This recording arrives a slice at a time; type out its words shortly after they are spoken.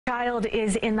Child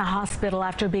is in the hospital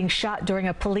after being shot during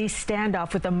a police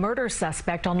standoff with a murder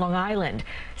suspect on Long Island.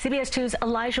 CBS 2's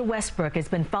Elijah Westbrook has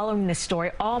been following this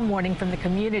story all morning from the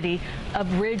community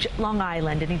of Ridge, Long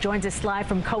Island, and he joins us live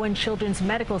from Cohen Children's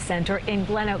Medical Center in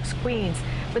Glen Oaks, Queens,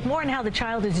 with more on how the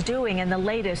child is doing and the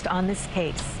latest on this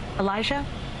case. Elijah?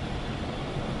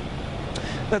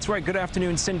 That's right. Good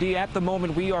afternoon, Cindy. At the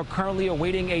moment, we are currently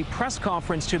awaiting a press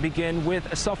conference to begin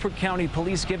with Suffolk County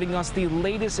Police giving us the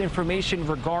latest information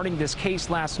regarding this case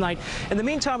last night. In the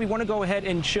meantime, we want to go ahead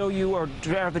and show you, or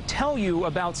rather tell you,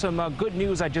 about some good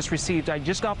news I just received. I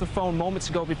just got the phone moments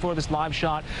ago before this live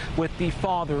shot with the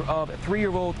father of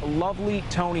 3-year-old Lovely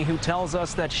Tony, who tells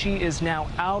us that she is now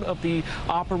out of the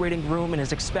operating room and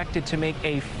is expected to make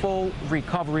a full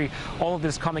recovery. All of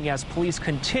this coming as police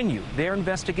continue their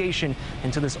investigation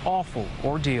into this awful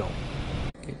ordeal.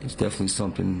 It's definitely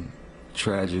something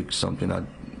tragic, something I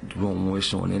won't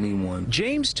wish on anyone.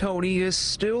 James Tony is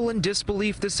still in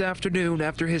disbelief this afternoon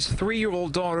after his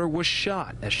 3-year-old daughter was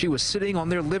shot as she was sitting on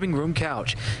their living room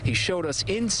couch. He showed us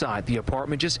inside the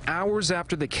apartment just hours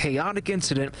after the chaotic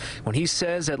incident when he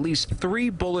says at least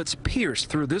 3 bullets pierced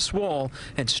through this wall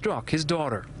and struck his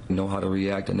daughter. I know how to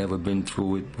react. I've never been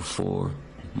through it before.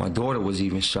 My daughter was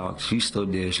even shocked. She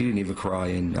stood there. She didn't even cry,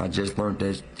 and I just learned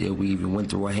that we even went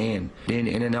through her hand, then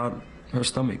in and out her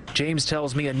stomach. James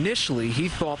tells me initially he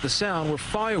thought the sound were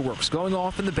fireworks going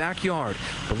off in the backyard,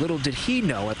 but little did he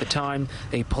know at the time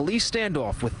a police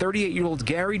standoff with 38-year-old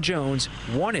Gary Jones,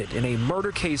 wanted in a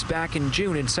murder case back in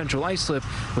June in Central Islip,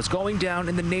 was going down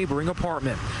in the neighboring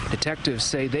apartment. Detectives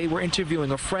say they were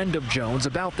interviewing a friend of Jones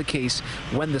about the case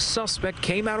when the suspect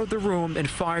came out of the room and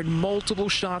fired multiple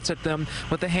shots at them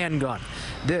with a handgun.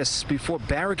 This before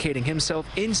barricading himself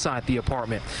inside the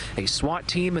apartment. A SWAT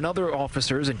team and other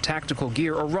officers in tactical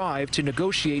gear arrived to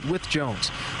negotiate with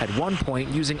Jones, at one point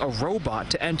using a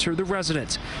robot to enter the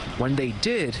residence. When they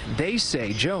did, they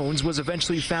say Jones was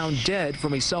eventually found dead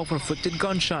from a self-inflicted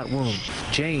gunshot wound.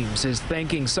 James is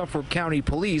thanking Suffolk County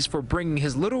Police for bringing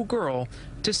his little girl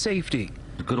to safety.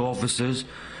 The good officers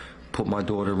put my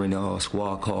daughter in a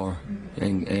squad car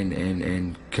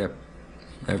and kept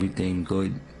everything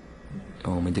good,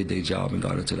 and did their job and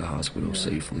got her to the hospital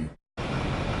safely.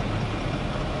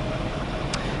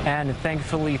 And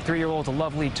thankfully, 3-year-old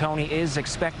Lovely Tony is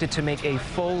expected to make a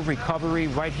full recovery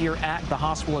right here at the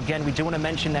hospital. Again, we do want to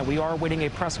mention that we are awaiting a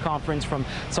press conference from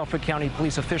Suffolk County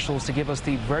police officials to give us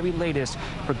the very latest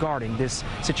regarding this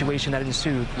situation that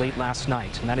ensued late last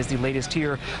night. And that is the latest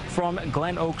here from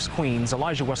Glen Oaks, Queens.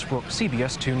 Elijah Westbrook,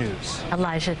 CBS 2 News.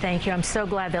 Elijah, thank you. I'm so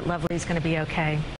glad that Lovely is going to be okay.